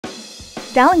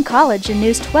Dowling College and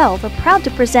News 12 are proud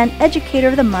to present Educator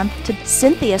of the Month to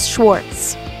Cynthia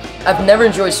Schwartz. I've never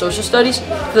enjoyed social studies.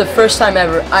 For the first time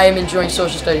ever, I am enjoying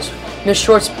social studies. Ms.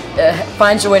 Schwartz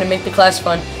finds a way to make the class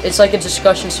fun. It's like a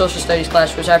discussion social studies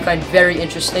class, which I find very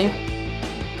interesting.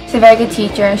 She's a very good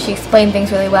teacher, and she explains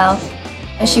things really well.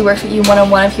 And she works with you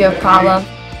one-on-one if you have a problem.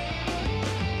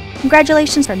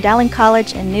 Congratulations from Dowling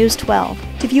College and News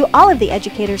 12. To view all of the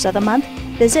Educators of the Month,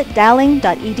 visit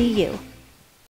dowling.edu.